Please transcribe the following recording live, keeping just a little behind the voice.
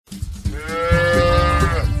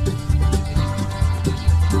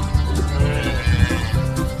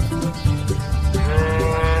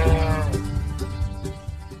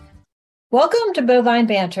Welcome to Bovine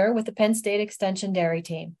Banter with the Penn State Extension Dairy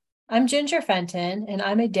Team. I'm Ginger Fenton, and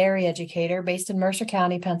I'm a dairy educator based in Mercer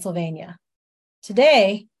County, Pennsylvania.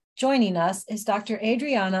 Today, joining us is Dr.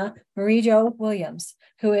 Adriana Murillo-Williams,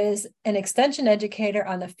 who is an extension educator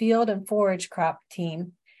on the field and forage crop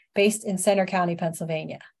team based in Center County,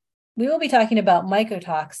 Pennsylvania. We will be talking about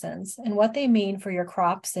mycotoxins and what they mean for your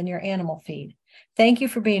crops and your animal feed. Thank you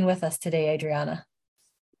for being with us today, Adriana.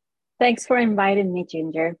 Thanks for inviting me,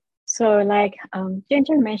 Ginger. So like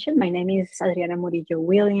Ginger mentioned, my name is Adriana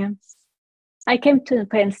Murillo-Williams. I came to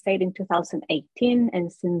Penn State in 2018, and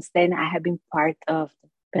since then I have been part of the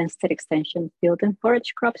Penn State Extension field and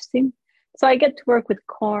forage crops team. So I get to work with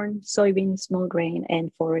corn, soybeans, small grain, and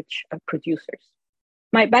forage producers.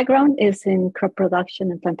 My background is in crop production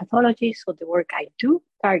and plant pathology, so the work I do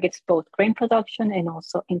targets both grain production and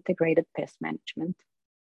also integrated pest management.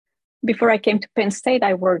 Before I came to Penn State,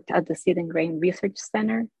 I worked at the Seed and Grain Research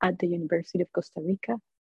Center at the University of Costa Rica,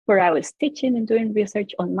 where I was teaching and doing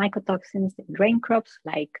research on mycotoxins in grain crops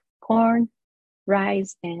like corn,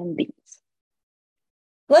 rice, and beans.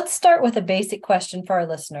 Let's start with a basic question for our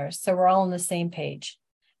listeners so we're all on the same page.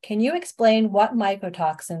 Can you explain what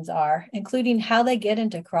mycotoxins are, including how they get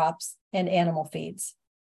into crops and animal feeds?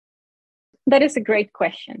 That is a great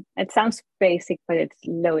question. It sounds basic, but it's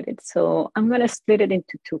loaded. So I'm going to split it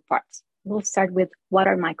into two parts. We'll start with what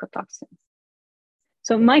are mycotoxins.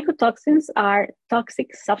 So mycotoxins are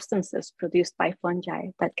toxic substances produced by fungi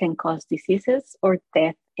that can cause diseases or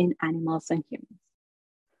death in animals and humans.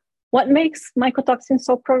 What makes mycotoxins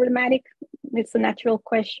so problematic? It's a natural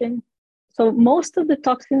question. So most of the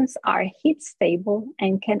toxins are heat stable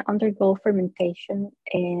and can undergo fermentation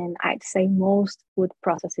in, I'd say, most food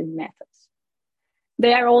processing methods.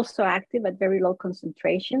 They are also active at very low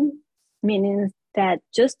concentration, meaning that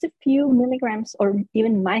just a few milligrams or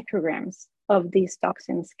even micrograms of these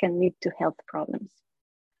toxins can lead to health problems.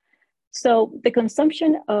 So the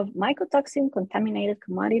consumption of mycotoxin contaminated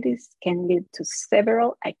commodities can lead to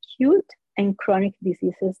several acute and chronic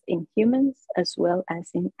diseases in humans as well as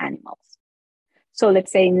in animals. So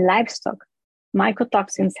let's say in livestock,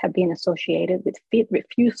 mycotoxins have been associated with feed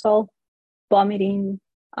refusal, vomiting,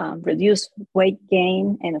 reduced weight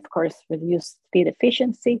gain, and of course, reduced feed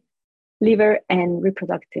efficiency, liver and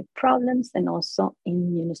reproductive problems, and also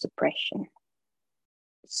immunosuppression.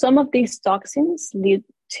 Some of these toxins lead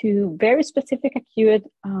to very specific acute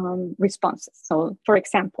responses. So for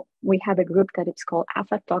example, we have a group that it's called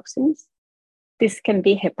aflatoxins. This can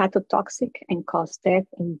be hepatotoxic and cause death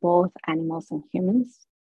in both animals and humans.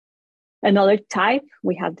 Another type,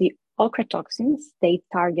 we have the ochratoxins. They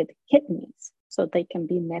target kidneys, so they can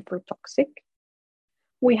be nephrotoxic.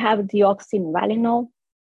 We have deoxynivalenol.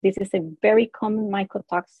 This is a very common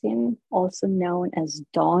mycotoxin, also known as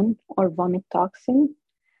DON or vomit toxin.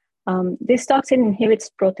 This toxin inhibits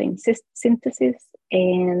protein synthesis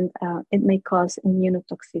and it may cause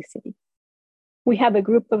immunotoxicity. We have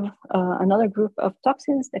another group of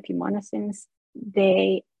toxins, the fumonisin.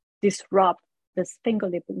 They disrupt the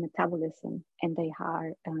sphingolipid metabolism and they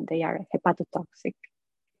are hepatotoxic.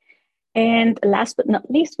 And last but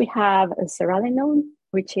not least, we have zearalenone,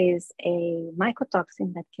 which is a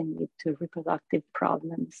mycotoxin that can lead to reproductive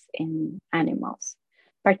problems in animals,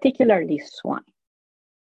 particularly swine.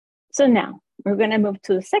 So now we're going to move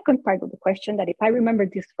to the second part of the question that, if I remember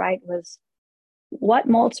this right, was what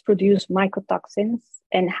molds produce mycotoxins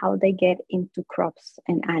and how they get into crops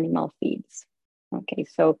and animal feeds. Okay,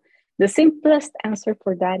 so the simplest answer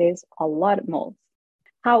for that is a lot of molds.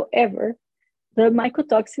 However, the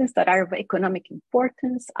mycotoxins that are of economic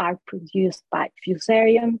importance are produced by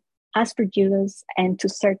Fusarium, Aspergillus, and to a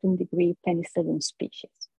certain degree, Penicillium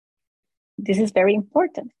species. This is very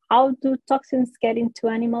important. How do toxins get into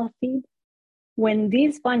animal feed? When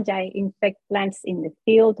these fungi infect plants in the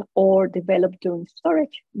field or develop during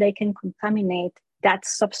storage, they can contaminate that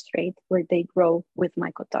substrate where they grow with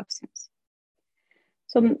mycotoxins.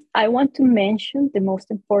 So I want to mention the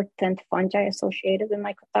most important fungi associated with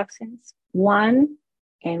mycotoxins. One,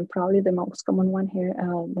 and probably the most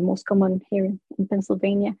common here in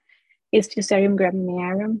Pennsylvania, is Fusarium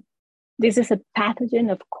graminearum. This is a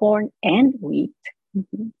pathogen of corn and wheat.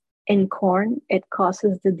 Mm-hmm. In corn, it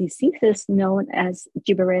causes the diseases known as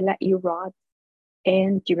Gibberella ear rot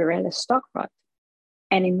and Gibberella stalk rot.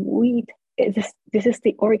 And in wheat, this is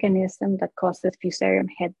the organism that causes Fusarium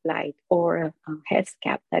head blight or head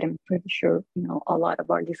scab that I'm pretty sure a lot of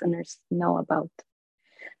our listeners know about.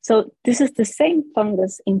 So this is the same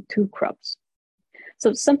fungus in two crops.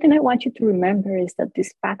 So something I want you to remember is that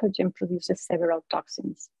this pathogen produces several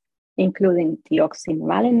toxins, including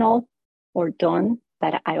deoxynivalenol or DON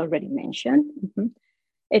that I already mentioned. Mm-hmm.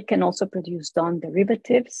 It can also produce Don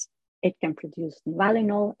derivatives. It can produce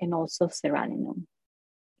valinol and also cerealinol.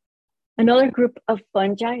 Another group of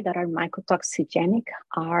fungi that are mycotoxigenic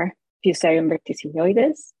are Fusarium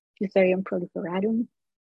verticilloides, Fusarium proliferatum,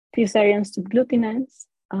 Fusarium subglutinans,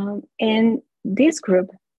 and this group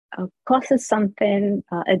causes something,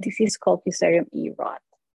 a disease called Fusarium E-rot.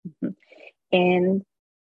 And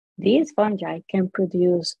these fungi can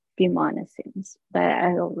produce phymonicins that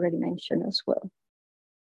I already mentioned as well.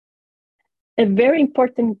 A very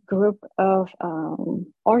important group of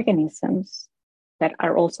organisms that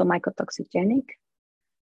are also mycotoxigenic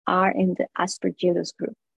are in the Aspergillus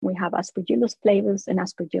group. We have Aspergillus flavus and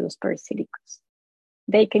Aspergillus parasiticus.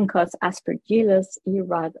 They can cause Aspergillus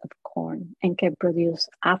E-rot of corn and can produce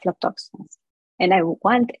aflatoxins. And I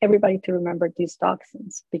want everybody to remember these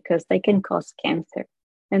toxins because they can cause cancer.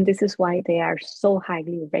 And this is why they are so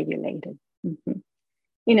highly regulated.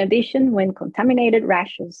 In addition, when contaminated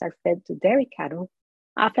rashes are fed to dairy cattle,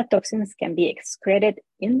 aflatoxins can be excreted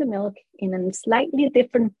in the milk in a slightly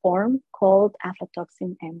different form called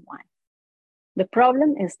aflatoxin M1. The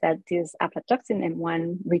problem is that this aflatoxin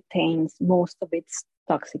M1 retains most of its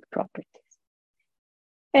toxic properties.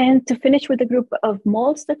 And to finish with the group of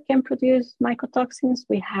molds that can produce mycotoxins,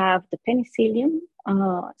 we have the penicillium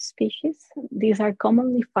species. These are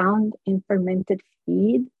commonly found in fermented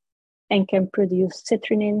feed and can produce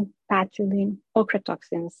citrulline, patchoulin,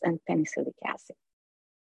 ochratoxins, and penicillic acid.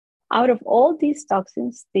 Out of all these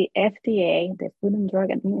toxins, the FDA, the Food and Drug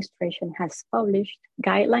Administration, has published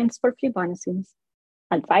guidelines for fluvonicins,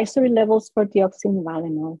 advisory levels for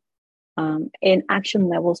deoxynivalenol, and action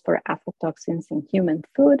levels for aflatoxins in human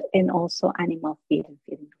food and also animal feed and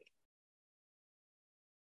feed ingredients.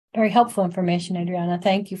 Very helpful information, Adriana.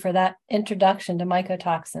 Thank you for that introduction to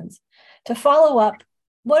mycotoxins. To follow up,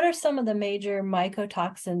 what are some of the major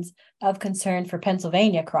mycotoxins of concern for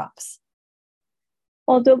Pennsylvania crops?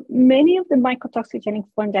 Although many of the mycotoxigenic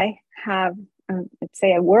fungi have, let's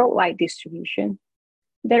say, a worldwide distribution,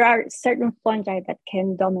 there are certain fungi that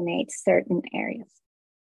can dominate certain areas.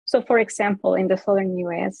 So, for example, in the southern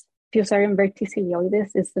US, Fusarium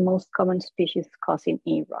verticilloides is the most common species causing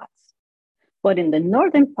E-rots. But in the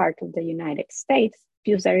northern part of the United States,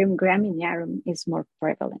 Fusarium graminearum is more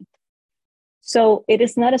prevalent. So it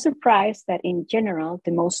is not a surprise that in general,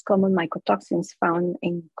 the most common mycotoxins found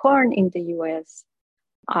in corn in the US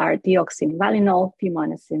are deoxynivalenol,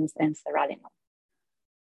 phymonicins, and cerealinol.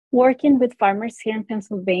 Working with farmers here in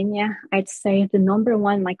Pennsylvania, I'd say the number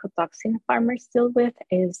one mycotoxin farmers deal with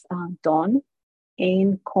is DON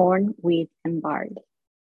in corn, wheat, and barley.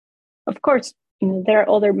 Of course, there are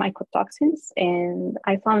other mycotoxins, and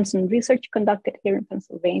I found some research conducted here in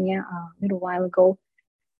Pennsylvania a little while ago,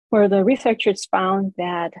 where the researchers found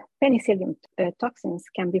that penicillium toxins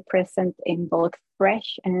can be present in both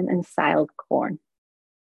fresh and ensiled corn.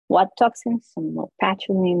 What toxins? Some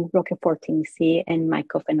patchoulin, roquefortine-C, and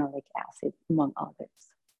mycophenolic acid, among others.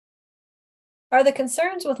 Are the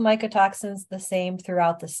concerns with mycotoxins the same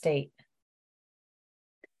throughout the state?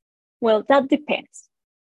 Well, that depends.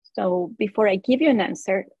 So before I give you an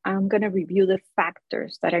answer, I'm going to review the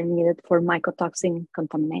factors that are needed for mycotoxin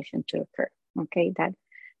contamination to occur. Okay,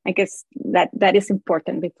 I guess that is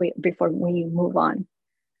important before we move on.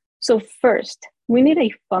 So first, we need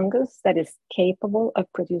a fungus that is capable of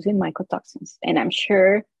producing mycotoxins. And I'm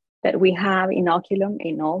sure that we have inoculum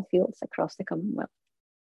in all fields across the Commonwealth.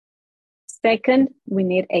 Second, we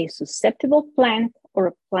need a susceptible plant or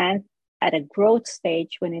a plant at a growth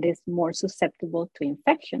stage when it is more susceptible to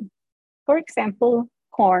infection. For example,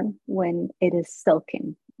 corn when it is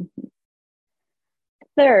silking.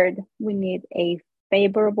 Third, we need a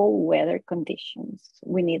favorable weather conditions.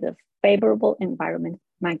 We need a favorable environment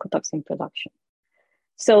for mycotoxin production.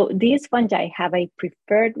 So these fungi have a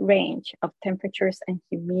preferred range of temperatures and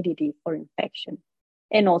humidity for infection,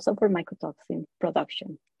 and also for mycotoxin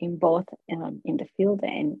production in both in the field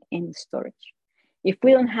and in storage. If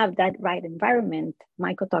we don't have that right environment,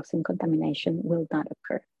 mycotoxin contamination will not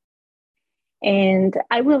occur. And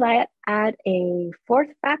I will add a fourth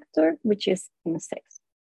factor, which is insects.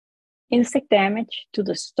 Insect damage to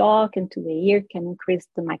the stalk and to the ear can increase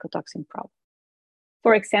the mycotoxin problem.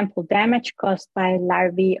 For example, damage caused by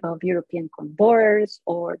larvae of European corn borers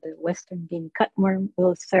or the Western bean cutworm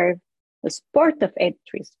will serve the sport of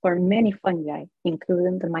entries for many fungi,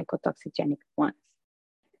 including the mycotoxigenic ones.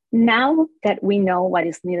 Now that we know what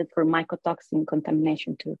is needed for mycotoxin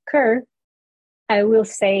contamination to occur, I will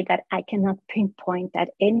say that I cannot pinpoint at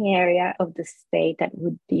any area of the state that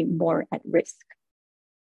would be more at risk.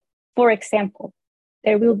 For example,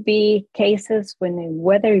 there will be cases when a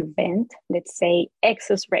weather event, let's say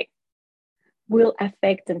excess rain, will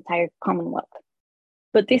affect the entire Commonwealth.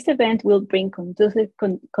 But this event will bring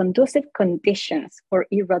conducive conditions for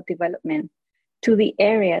ear-rot development to the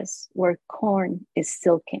areas where corn is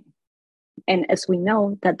silking. And as we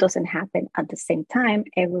know, that doesn't happen at the same time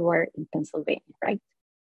everywhere in Pennsylvania, right?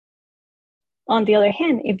 On the other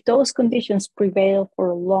hand, if those conditions prevail for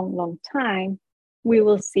a long, long time, we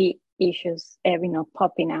will see issues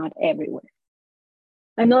popping out everywhere.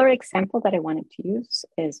 Another example that I wanted to use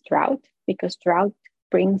is drought, because drought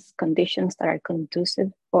brings conditions that are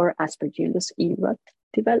conducive for Aspergillus ear-rot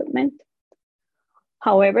development.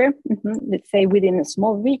 However, let's say within a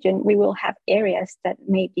small region, we will have areas that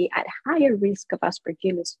may be at higher risk of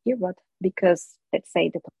Aspergillus ear-rot because, let's say,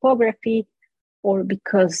 the topography, or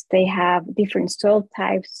because they have different soil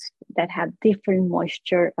types that have different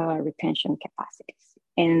moisture retention capacities.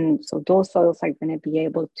 And so those soils are going to be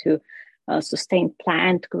able to sustain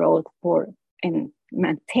plant growth and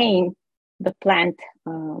maintain the plant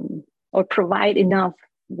or provide enough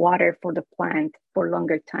water for the plant for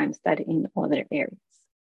longer times than in other areas.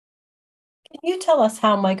 Can you tell us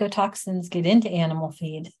how mycotoxins get into animal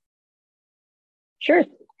feed? Sure.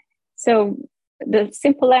 So the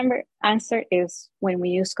simple answer is when we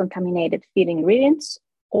use contaminated feed ingredients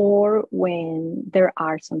or when there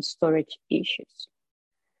are some storage issues.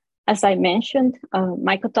 As I mentioned,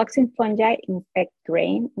 mycotoxin fungi infect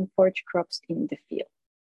grain and forage crops in the field.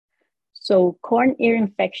 So corn ear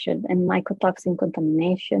infection and mycotoxin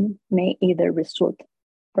contamination may either result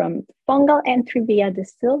from fungal entry via the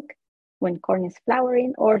silk when corn is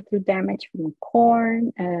flowering, or through damage from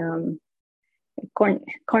corn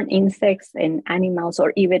insects and animals,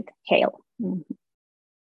 or even hail.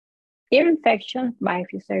 Ear infection by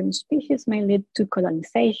Fusarium species may lead to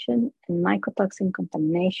colonization and mycotoxin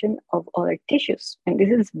contamination of other tissues. And this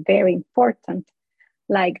is very important,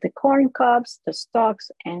 like the corn cobs, the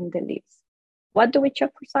stalks, and the leaves. What do we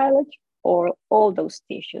check for silage? Or all those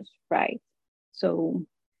tissues, right? So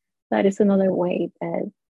that is another way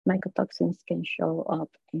that mycotoxins can show up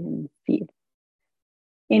in feed.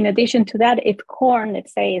 In addition to that, if corn,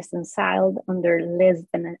 let's say, is ensiled under less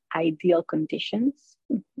than ideal conditions,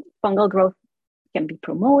 fungal growth can be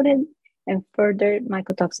promoted and further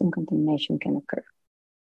mycotoxin contamination can occur.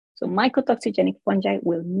 So mycotoxigenic fungi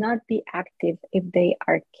will not be active if they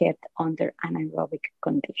are kept under anaerobic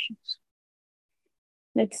conditions.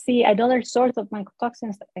 Let's see, another source of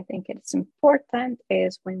mycotoxins that I think it's important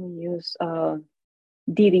is when we use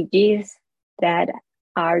DDGs that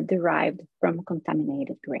are derived from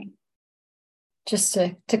contaminated grain. Just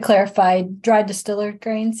to clarify, dry distilled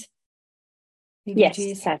grains?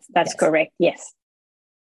 DDGs? Yes, that's correct, yes.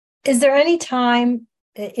 Is there any time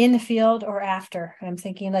in the field or after, I'm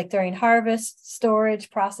thinking like during harvest, storage,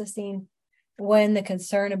 processing, when the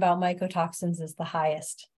concern about mycotoxins is the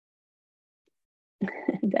highest?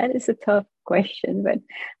 That is a tough question, but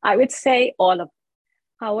I would say all of them.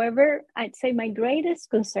 However, I'd say my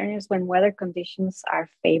greatest concern is when weather conditions are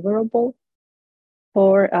favorable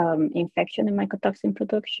for infection and mycotoxin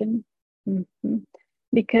production.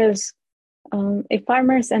 Because if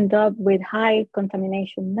farmers end up with high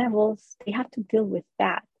contamination levels, they have to deal with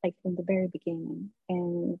that, like from the very beginning.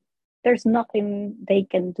 And there's nothing they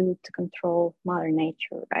can do to control Mother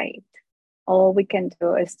Nature, right? All we can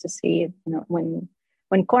do is to see,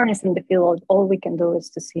 when corn is in the field, all we can do is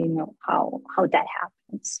to see, how that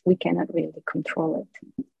happens. We cannot really control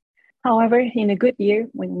it. However, in a good year,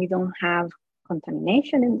 when we don't have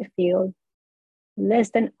contamination in the field, less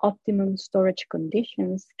than optimum storage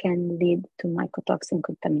conditions can lead to mycotoxin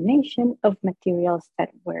contamination of materials that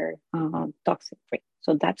were toxic-free.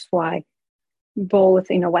 So that's why both,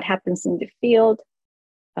 what happens in the field,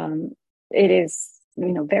 it is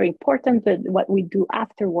very important, but what we do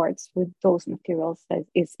afterwards with those materials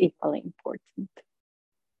is equally important.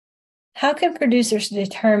 How can producers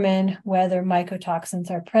determine whether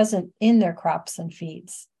mycotoxins are present in their crops and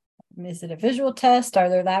feeds? Is it a visual test? Are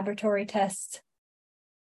there laboratory tests?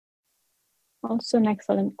 Also an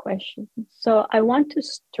excellent question. So I want to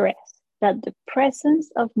stress that the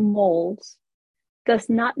presence of molds does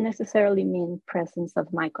not necessarily mean presence of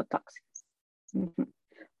mycotoxins.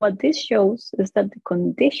 What this shows is that the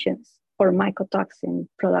conditions for mycotoxin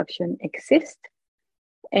production exist,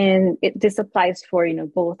 and this applies for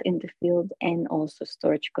both in the field and also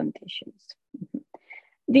storage conditions.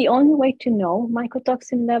 The only way to know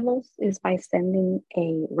mycotoxin levels is by sending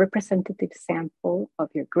a representative sample of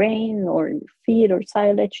your grain or your feed or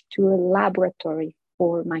silage to a laboratory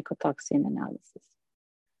for mycotoxin analysis.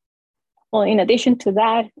 Well, in addition to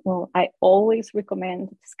that, I always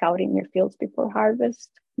recommend scouting your fields before harvest.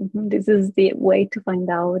 This is the way to find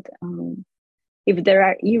out If there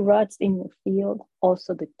are erods in your field,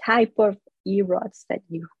 also the type of erods that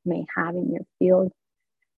you may have in your field,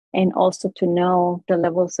 and also to know the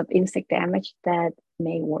levels of insect damage that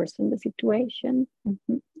may worsen the situation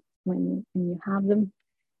when you have them.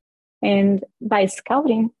 And by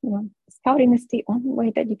scouting, scouting is the only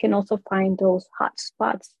way that you can also find those hot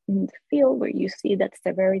spots in the field where you see that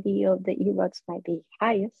severity of the erods might be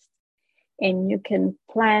highest. And you can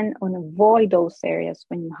plan on avoid those areas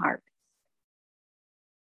when you harvest.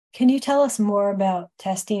 Can you tell us more about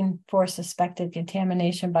testing for suspected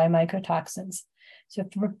contamination by mycotoxins? So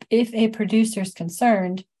if a producer is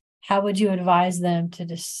concerned, how would you advise them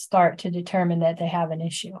to start to determine that they have an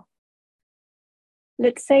issue?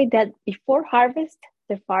 Let's say that before harvest,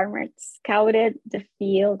 the farmer scouted the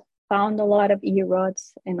field, found a lot of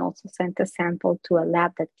erods, and also sent a sample to a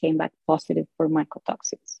lab that came back positive for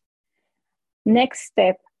mycotoxins. Next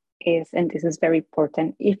step is, and this is very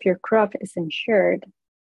important, if your crop is insured,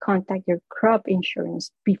 contact your crop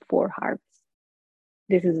insurance before harvest.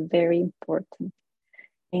 This is very important.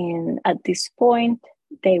 And at this point,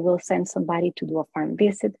 they will send somebody to do a farm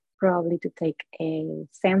visit, probably to take a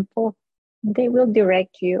sample. They will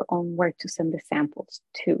direct you on where to send the samples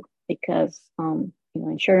to, because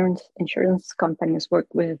insurance companies work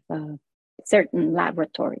with certain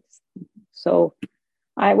laboratories. So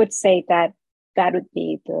I would say that would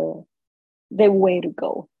be the way to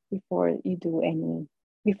go before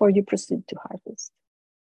you proceed to harvest.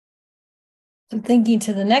 So thinking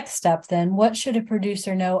to the next step, then, what should a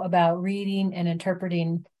producer know about reading and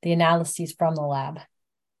interpreting the analyses from the lab?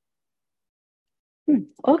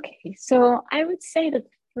 Okay, so I would say that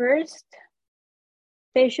first,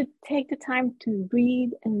 they should take the time to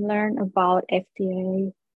read and learn about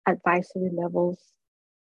FDA advisory levels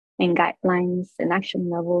and guidelines and action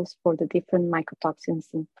levels for the different mycotoxins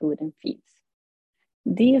in food and feeds.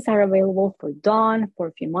 These are available for DON,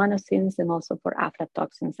 for fumonisin, and also for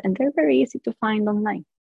aflatoxins, and they're very easy to find online.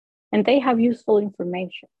 And they have useful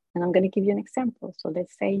information. And I'm going to give you an example. So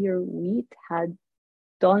let's say your wheat had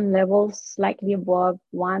DON levels slightly above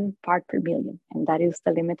 1 part per million, and that is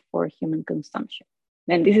the limit for human consumption.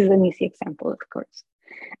 And this is an easy example, of course.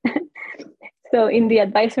 So in the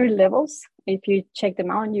advisory levels, if you check them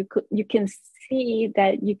out, you can see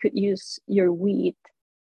that you could use your wheat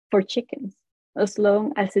for chickens as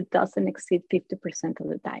long as it doesn't exceed 50% of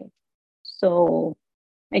the diet. So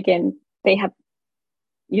again, they have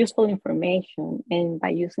useful information, and by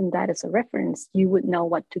using that as a reference, you would know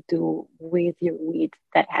what to do with your wheat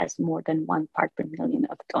that has more than 1 part per million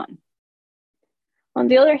of DON. On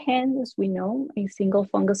the other hand, as we know, a single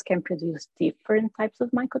fungus can produce different types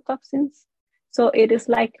of mycotoxins. So it is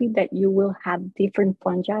likely that you will have different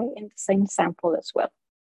fungi in the same sample as well.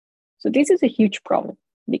 So this is a huge problem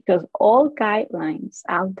because all guidelines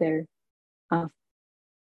out there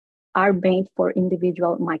are made for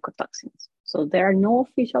individual mycotoxins. So there are no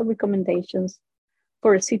official recommendations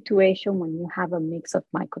for a situation when you have a mix of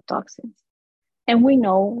mycotoxins. And we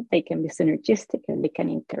know they can be synergistic and they can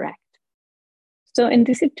interact. So in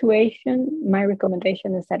this situation, my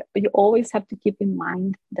recommendation is that you always have to keep in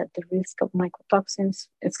mind that the risk of mycotoxins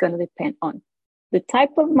is going to depend on the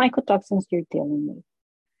type of mycotoxins you're dealing with,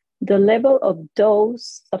 the level of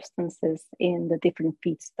those substances in the different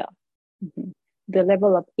feedstuff, the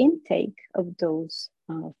level of intake of those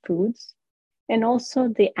foods, and also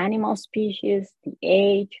the animal species, the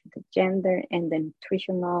age, the gender, and the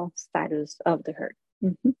nutritional status of the herd.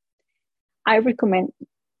 I recommend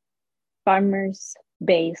farmers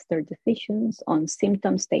base their decisions on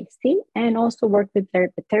symptoms they see and also work with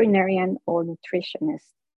their veterinarian or nutritionist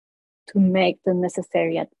to make the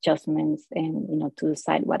necessary adjustments and to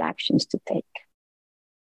decide what actions to take.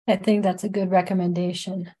 I think that's a good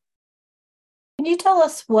recommendation. Can you tell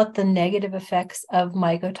us what the negative effects of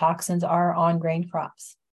mycotoxins are on grain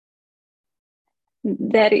crops?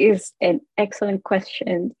 That is an excellent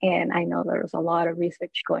question, and I know there's a lot of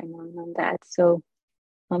research going on that. So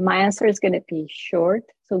my answer is going to be short.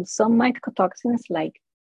 So some mycotoxins like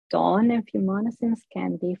DON and fumonisin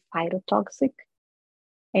can be phytotoxic.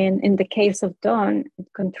 And in the case of DON, it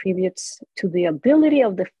contributes to the ability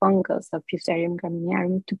of the fungus of Fusarium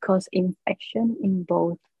graminearum to cause infection in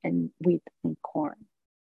both wheat and corn.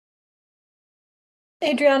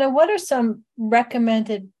 Adriana, what are some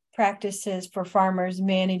recommended practices for farmers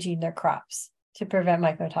managing their crops to prevent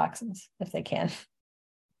mycotoxins if they can?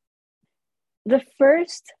 The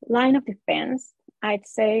first line of defense, I'd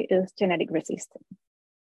say, is genetic resistance.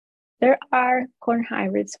 There are corn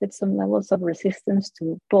hybrids with some levels of resistance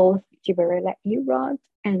to both Gibberella erod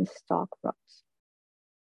and stalk rots.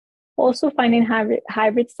 Also finding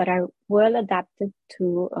hybrids that are well adapted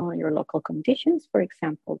to your local conditions, for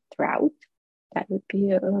example, drought, that would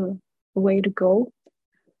be a way to go.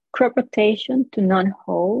 Crop rotation to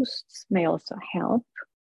non-hosts may also help.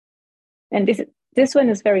 And this one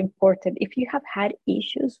is very important. If you have had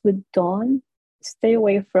issues with dawn, stay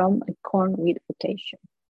away from a corn wheat rotation.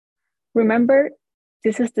 Remember,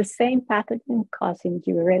 this is the same pathogen causing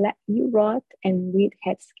Gibberella yew rot and wheat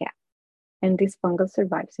head scab. And this fungus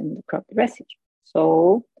survives in the crop residue.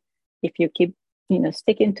 So if you keep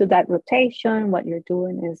sticking to that rotation, what you're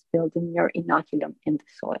doing is building your inoculum in the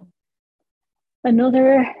soil.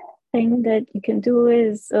 Another thing that you can do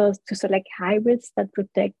is to select hybrids that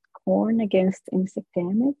protect corn against insect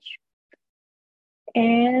damage.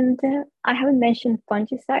 And I haven't mentioned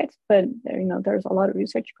fungicides, but there's a lot of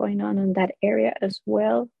research going on in that area as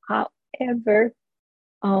well. However,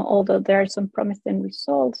 although there are some promising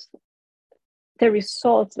results, the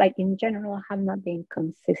results, like in general, have not been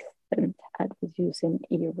consistent at using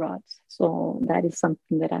yew rots. So that is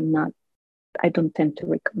something that I don't tend to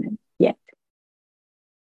recommend yet.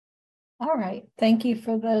 All right. Thank you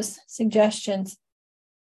for those suggestions.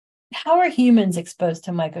 How are humans exposed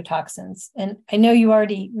to mycotoxins? And I know you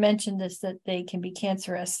already mentioned this, that they can be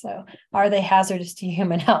cancerous. So are they hazardous to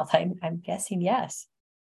human health? I'm guessing yes.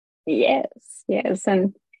 Yes.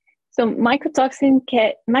 And so mycotoxins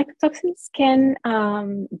can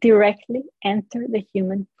directly enter the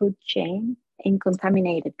human food chain in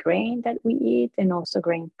contaminated grain that we eat and also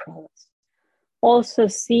grain products. Also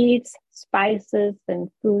seeds, spices, and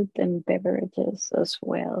fruit and beverages as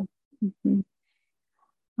well. Mm-hmm.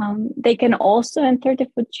 They can also enter the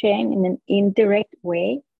food chain in an indirect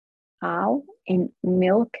way. How? In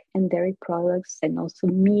milk and dairy products, and also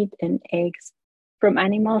meat and eggs from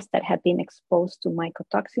animals that have been exposed to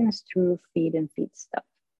mycotoxins through feed and feedstuff.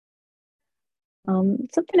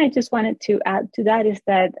 Something I just wanted to add to that is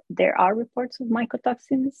that there are reports of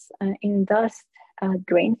mycotoxins in dust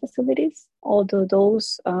grain facilities, although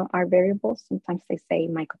those are variable. Sometimes they say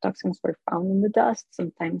mycotoxins were found in the dust,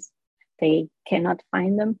 sometimes they cannot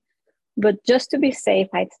find them. But just to be safe,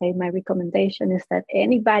 I'd say my recommendation is that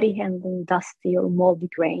anybody handling dusty or moldy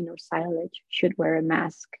grain or silage should wear a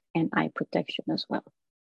mask and eye protection as well.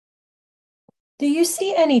 Do you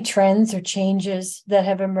see any trends or changes that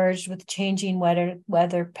have emerged with changing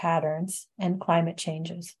weather patterns and climate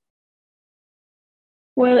changes?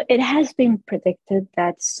 Well, it has been predicted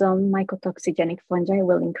that some mycotoxigenic fungi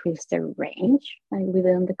will increase their range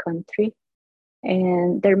within the country.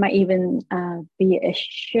 And there might even be a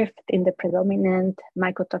shift in the predominant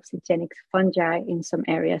mycotoxigenic fungi in some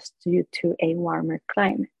areas due to a warmer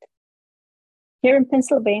climate. Here in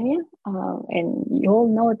Pennsylvania, and you all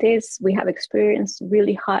know this, we have experienced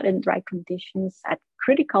really hot and dry conditions at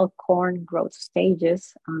critical corn growth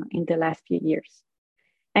stages in the last few years.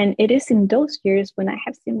 And it is in those years when I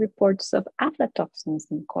have seen reports of aflatoxins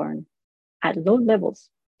in corn at low levels,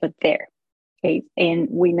 but there. Okay, and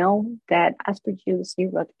we know that Aspergillus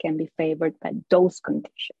yew rot can be favored by those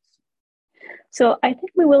conditions. So I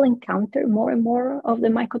think we will encounter more and more of the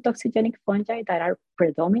mycotoxigenic fungi that are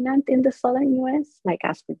predominant in the southern US, like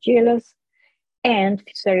Aspergillus and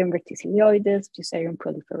Fusarium verticilioides, Fusarium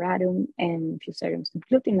proliferatum, and Fusarium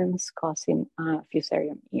subglutinans causing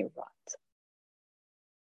Fusarium yew rot.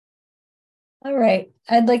 All right.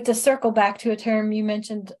 I'd like to circle back to a term you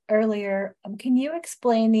mentioned earlier. Can you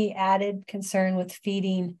explain the added concern with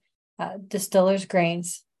feeding distillers'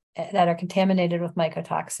 grains that are contaminated with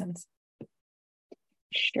mycotoxins?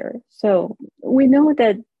 Sure. So we know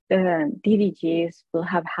that DDGs will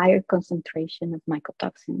have higher concentration of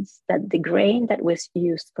mycotoxins than the grain that was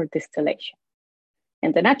used for distillation.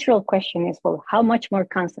 And the natural question is, well, how much more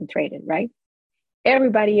concentrated, right?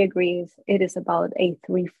 Everybody agrees it is about a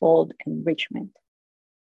threefold enrichment.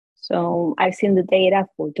 So I've seen the data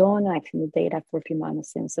for DON, I've seen the data for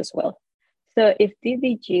fumamicins as well. So if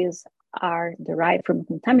DDGs are derived from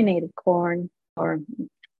contaminated corn, or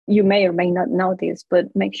you may or may not know this,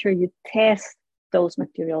 but make sure you test those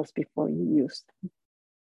materials before you use them.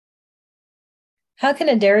 How can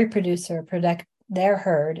a dairy producer protect their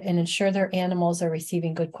herd and ensure their animals are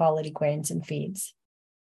receiving good quality grains and feeds?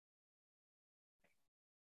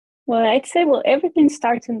 Well, I'd say, everything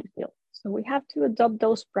starts in the field. So we have to adopt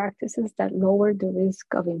those practices that lower the risk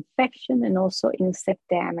of infection and also insect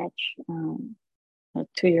damage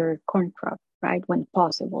to your corn crop, right, when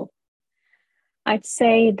possible. I'd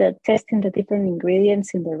say that testing the different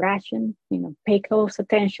ingredients in the ration, pay close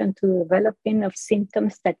attention to the developing of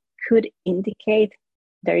symptoms that could indicate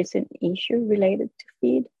there is an issue related to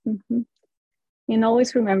feed. Mm-hmm. And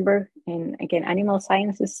always remember, and again, animal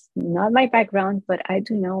science is not my background, but I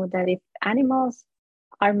do know that if animals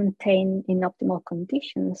are maintained in optimal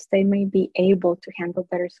conditions, they may be able to handle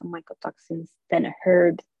better some mycotoxins than a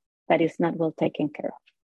herd that is not well taken care of.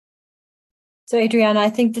 So, Adriana, I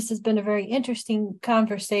think this has been a very interesting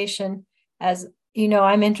conversation. As you know,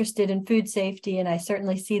 I'm interested in food safety, and I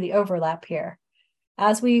certainly see the overlap here.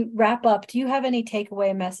 As we wrap up, do you have any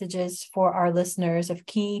takeaway messages for our listeners of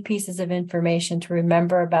key pieces of information to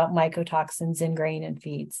remember about mycotoxins in grain and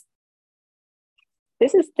feeds?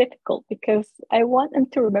 This is difficult because I want them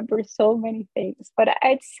to remember so many things, but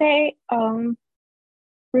I'd say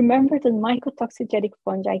remember that mycotoxigenic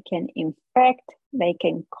fungi can infect, they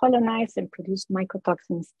can colonize and produce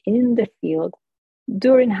mycotoxins in the field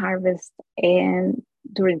during harvest and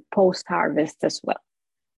during post-harvest as well.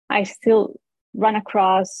 I still run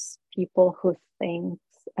across people who think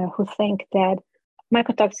that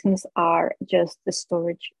mycotoxins are just a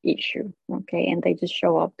storage issue, okay, and they just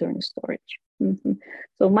show up during storage.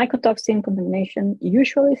 So mycotoxin contamination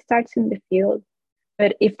usually starts in the field,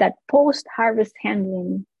 but if that post-harvest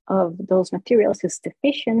handling of those materials is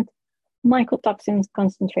deficient, mycotoxins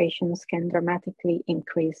concentrations can dramatically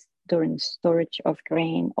increase during storage of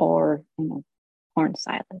grain or corn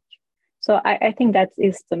silage. So I think that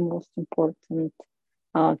is the most important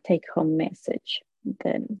take-home message.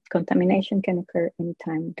 The contamination can occur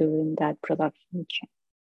anytime during that production chain.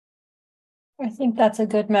 I think that's a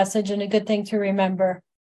good message and a good thing to remember.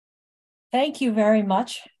 Thank you very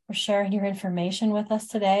much for sharing your information with us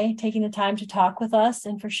today, taking the time to talk with us,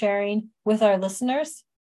 and for sharing with our listeners.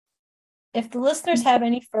 If the listeners have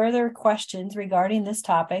any further questions regarding this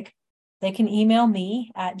topic, they can email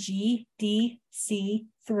me at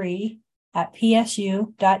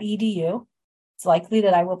gdc3@psu.edu. It's likely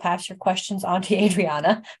that I will pass your questions on to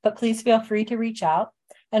Adriana, but please feel free to reach out.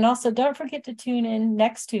 And also, don't forget to tune in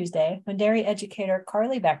next Tuesday when dairy educator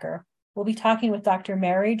Carly Becker will be talking with Dr.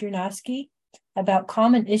 Mary Drunowski about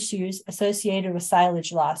common issues associated with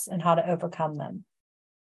silage loss and how to overcome them.